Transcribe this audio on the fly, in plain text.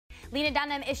Lena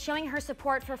Dunham is showing her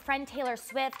support for friend Taylor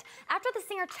Swift after the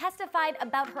singer testified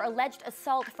about her alleged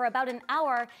assault for about an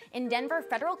hour in Denver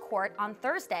federal court on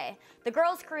Thursday. The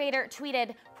Girls creator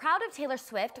tweeted, "Proud of Taylor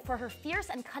Swift for her fierce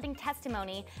and cutting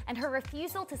testimony and her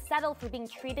refusal to settle for being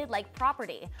treated like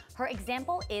property. Her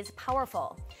example is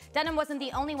powerful." Dunham wasn't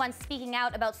the only one speaking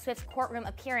out about Swift's courtroom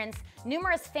appearance.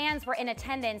 Numerous fans were in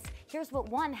attendance. Here's what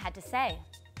one had to say.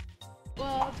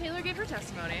 Well, Taylor gave her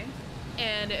testimony,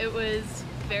 and it was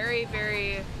very,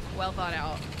 very well thought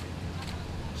out.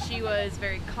 She was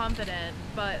very confident,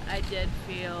 but I did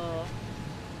feel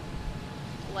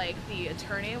like the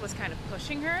attorney was kind of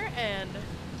pushing her and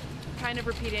kind of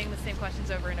repeating the same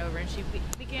questions over and over, and she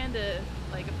began to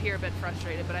appear a bit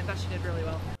frustrated, but I thought she did really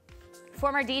well.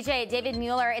 Former DJ David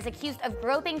Mueller is accused of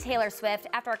groping Taylor Swift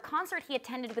after a concert he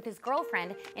attended with his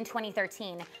girlfriend in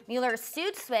 2013. Mueller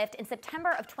sued Swift in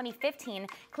September of 2015,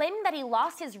 claiming that he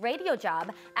lost his radio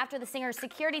job after the singer's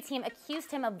security team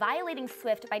accused him of violating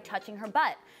Swift by touching her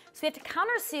butt. Swift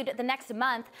countersued the next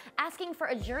month, asking for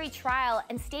a jury trial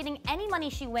and stating any money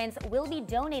she wins will be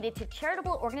donated to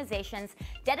charitable organizations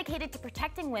dedicated to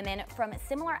protecting women from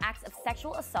similar acts of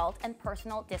sexual assault and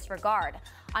personal disregard.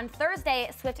 On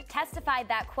Thursday, Swift testified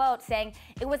that, quote, saying,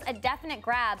 "It was a definite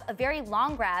grab, a very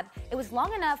long grab. It was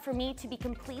long enough for me to be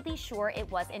completely sure it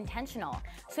was intentional."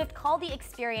 Swift called the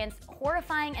experience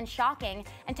horrifying and shocking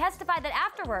and testified that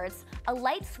afterwards, a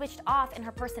light switched off in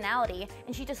her personality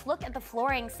and she just looked at the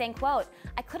flooring saying, quote,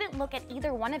 "I couldn't look at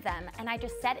either one of them and I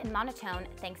just said in monotone,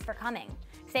 'Thanks for coming.'"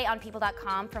 Stay on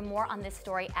people.com for more on this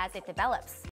story as it develops.